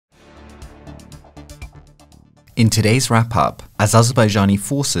In today's wrap-up, as Azerbaijani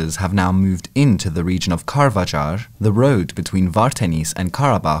forces have now moved into the region of Karvajar, the road between Vardenis and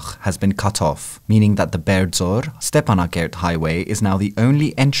Karabakh has been cut off, meaning that the Berdzor-Stepanakert highway is now the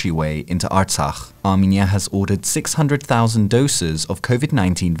only entryway into Artsakh. Armenia has ordered 600,000 doses of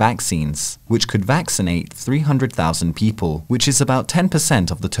COVID-19 vaccines, which could vaccinate 300,000 people, which is about 10%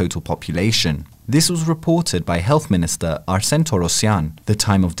 of the total population. This was reported by Health Minister Arsen Torosyan. The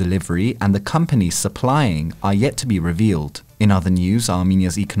time of delivery and the companies supplying are yet to be revealed. In other news,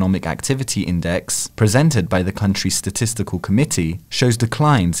 Armenia's Economic Activity Index, presented by the country's Statistical Committee, shows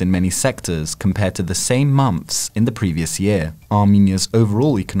declines in many sectors compared to the same months in the previous year. Armenia's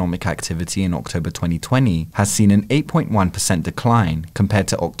overall economic activity in October 2020 has seen an 8.1% decline compared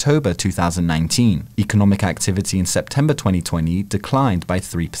to October 2019. Economic activity in September 2020 declined by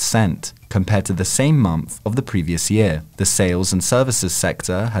 3% compared to the same month of the previous year. The sales and services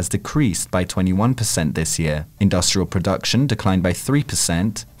sector has decreased by 21% this year. Industrial production declined by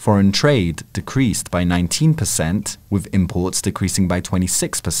 3%, foreign trade decreased by 19%, with imports decreasing by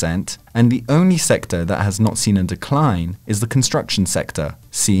 26%, and the only sector that has not seen a decline is the construction sector,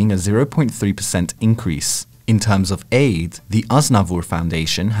 seeing a 0.3% increase. In terms of aid, the Aznavour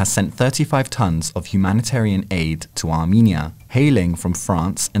Foundation has sent 35 tons of humanitarian aid to Armenia, hailing from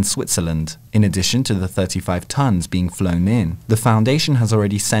France and Switzerland. In addition to the 35 tons being flown in, the foundation has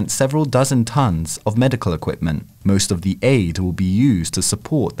already sent several dozen tons of medical equipment. Most of the aid will be used to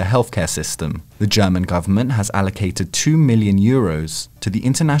support the healthcare system. The German government has allocated 2 million euros to the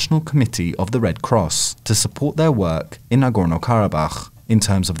International Committee of the Red Cross to support their work in Nagorno-Karabakh. In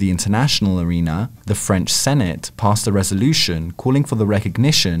terms of the international arena, the French Senate passed a resolution calling for the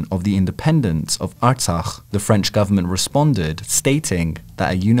recognition of the independence of Artsakh. The French government responded, stating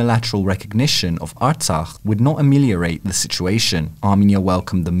that a unilateral recognition of Artsakh would not ameliorate the situation. Armenia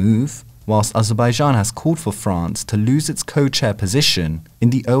welcomed the move, whilst Azerbaijan has called for France to lose its co-chair position in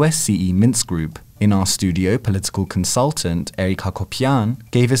the OSCE Minsk group. In our studio, political consultant Eric Hakopian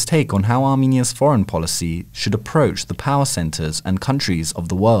gave his take on how Armenia's foreign policy should approach the power centers and countries of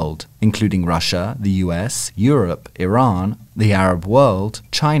the world, including Russia, the US, Europe, Iran, the Arab world,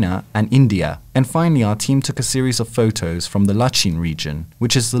 China, and India. And finally, our team took a series of photos from the Lachin region,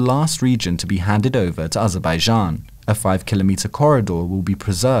 which is the last region to be handed over to Azerbaijan. A 5-kilometer corridor will be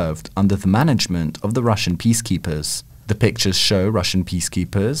preserved under the management of the Russian peacekeepers. The pictures show Russian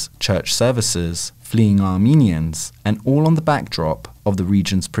peacekeepers, church services, fleeing Armenians, and all on the backdrop of the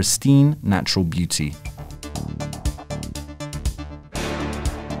region's pristine natural beauty.